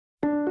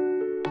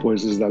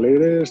Pues desde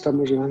Alegre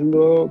estamos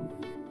llevando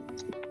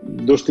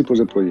dos tipos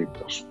de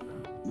proyectos.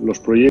 Los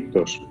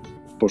proyectos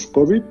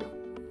post-COVID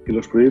y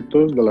los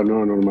proyectos de la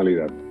nueva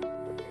normalidad.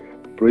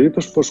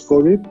 Proyectos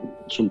post-COVID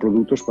son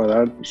productos para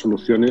dar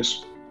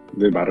soluciones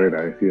de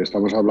barrera, es decir,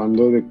 estamos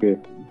hablando de que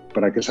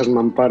para que esas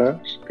mamparas,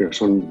 que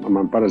son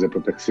mamparas de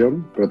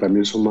protección, pero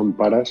también son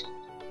mamparas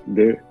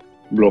de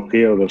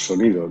bloqueo del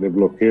sonido, de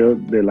bloqueo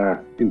de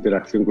la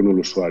interacción con el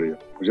usuario.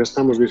 Pues ya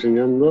estamos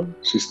diseñando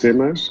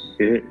sistemas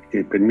que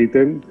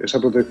permiten esa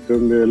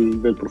protección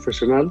del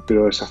profesional,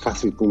 pero esa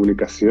fácil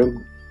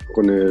comunicación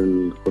con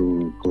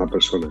la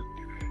persona.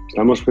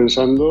 Estamos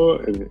pensando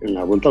en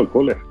la vuelta al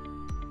cole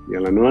y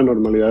en la nueva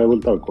normalidad de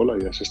vuelta al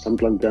cole. Ya se están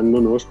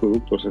planteando nuevos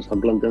productos, se están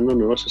planteando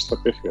nuevas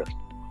estrategias.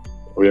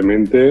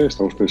 Obviamente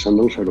estamos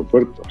pensando en los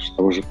aeropuertos,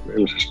 estamos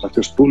en los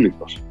espacios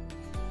públicos.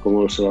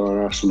 ¿Cómo se van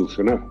a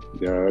solucionar?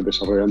 Ya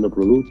desarrollando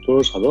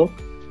productos ad hoc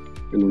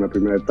en una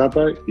primera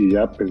etapa y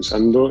ya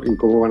pensando en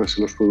cómo van a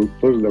ser los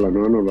productos de la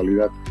nueva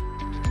normalidad.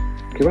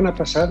 ¿Qué van a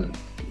pasar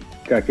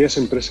que aquellas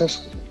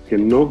empresas que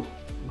no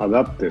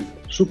adapten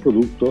su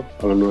producto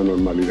a la nueva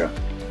normalidad?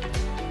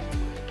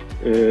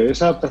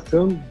 Esa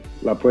adaptación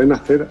la pueden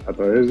hacer a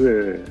través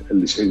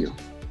del diseño.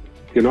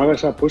 Que no haga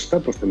esa apuesta,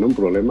 pues tendrá un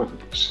problema.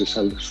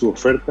 Su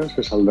oferta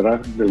se saldrá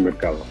del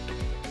mercado.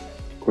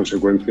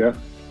 Consecuencia,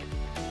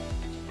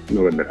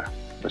 no venderá.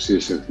 Así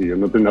de sencillo.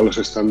 No tendrá los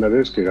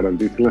estándares que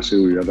garanticen la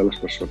seguridad de las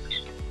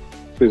personas.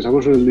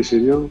 Pensamos en el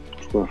diseño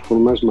pues, con las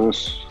formas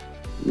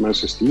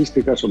más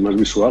estilísticas o más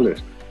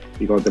visuales.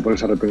 Y cuando te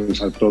pones a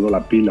repensar toda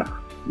la pila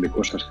de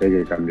cosas que hay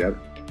que cambiar,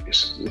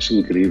 es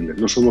increíble.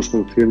 No somos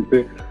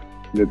conscientes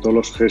de todos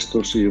los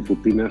gestos y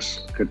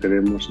rutinas que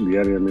tenemos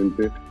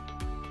diariamente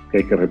que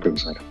hay que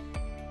repensar.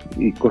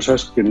 Y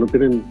cosas que no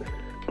tienen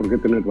por qué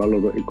tener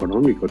valor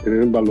económico,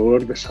 tienen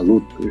valor de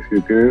salud.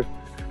 Es decir,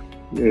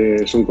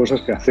 son cosas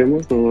que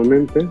hacemos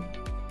normalmente,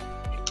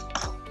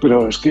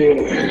 pero es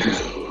que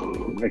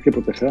hay que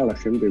proteger a la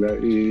gente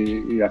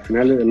y al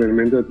final el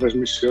elemento de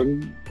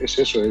transmisión es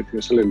eso, es decir,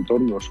 es el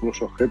entorno, son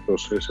los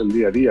objetos, es el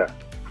día a día.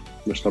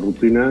 Nuestra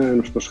rutina,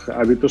 nuestros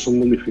hábitos son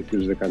muy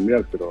difíciles de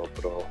cambiar,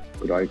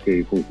 pero hay que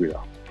ir con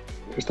cuidado.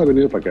 Esto ha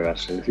venido para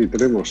quedarse, es decir,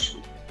 tenemos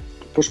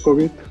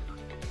post-COVID,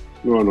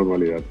 nueva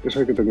normalidad,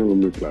 eso hay que tenerlo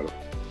muy claro.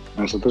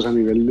 Nosotros a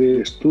nivel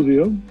de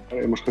estudio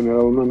hemos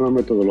generado una nueva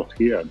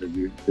metodología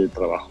de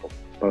trabajo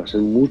para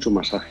ser mucho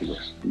más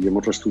ágiles y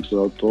hemos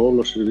reestructurado todos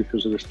los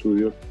servicios del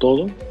estudio,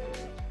 todo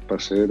para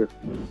ser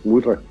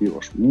muy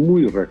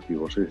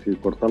reactivos, es decir,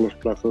 cortar los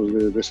plazos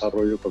de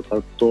desarrollo,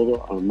 cortar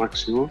todo al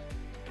máximo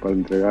para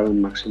entregar el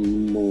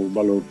máximo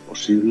valor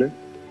posible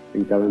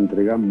en cada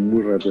entrega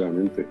muy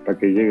rápidamente, para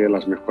que lleguen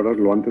las mejoras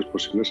lo antes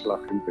posibles a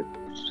la gente.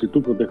 Si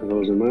tú proteges a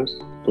los demás,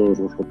 todos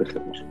nos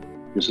protegemos.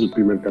 Y es el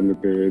primer cambio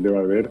que debe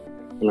haber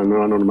en la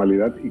nueva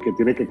normalidad y que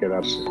tiene que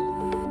quedarse.